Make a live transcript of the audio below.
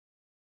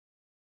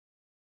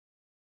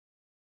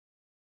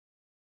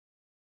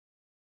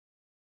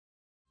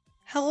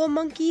Hello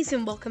monkeys,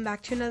 and welcome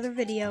back to another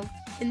video.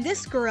 In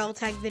this Gorilla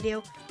Tag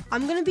video,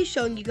 I'm going to be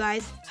showing you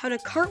guys how to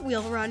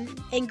cartwheel run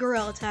in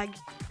Gorilla Tag.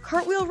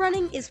 Cartwheel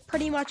running is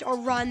pretty much a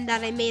run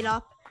that I made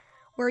up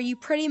where you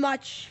pretty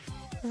much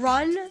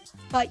run,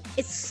 but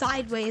it's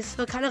sideways,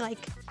 so kind of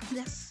like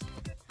this.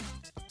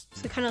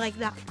 So kind of like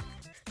that.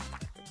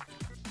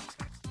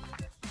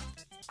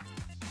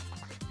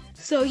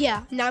 So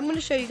yeah, now I'm going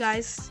to show you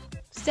guys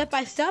step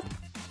by step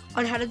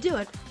on how to do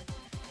it.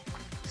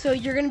 So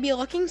you're going to be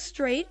looking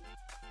straight,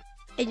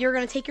 and you're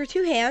going to take your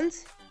two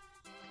hands.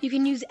 You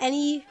can use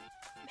any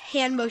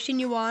hand motion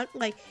you want.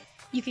 Like,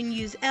 you can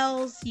use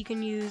L's, you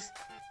can use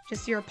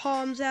just your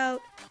palms out.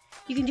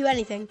 You can do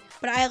anything,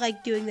 but I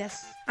like doing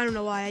this. I don't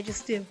know why, I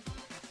just do.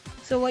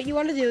 So what you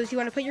want to do is you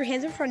want to put your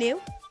hands in front of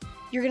you.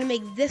 You're going to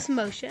make this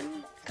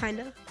motion,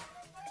 kind of.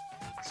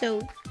 So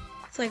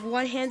it's like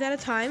one hand at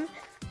a time,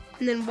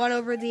 and then one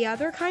over the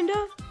other, kind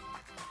of.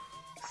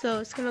 So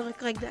it's going to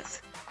look like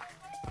this.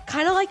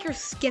 Kind of like you're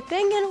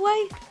skipping in a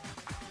way,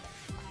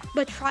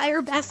 but try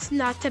your best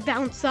not to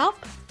bounce up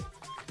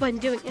when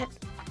doing it.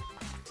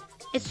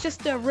 It's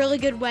just a really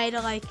good way to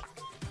like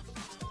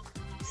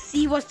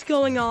see what's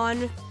going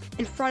on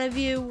in front of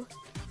you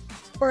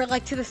or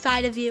like to the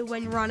side of you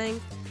when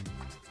running.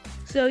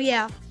 So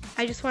yeah,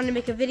 I just wanted to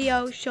make a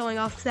video showing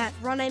off that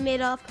run I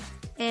made up,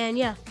 and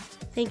yeah,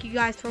 thank you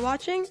guys for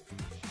watching,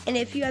 and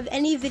if you have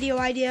any video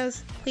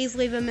ideas, please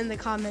leave them in the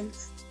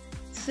comments.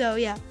 So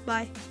yeah,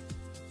 bye.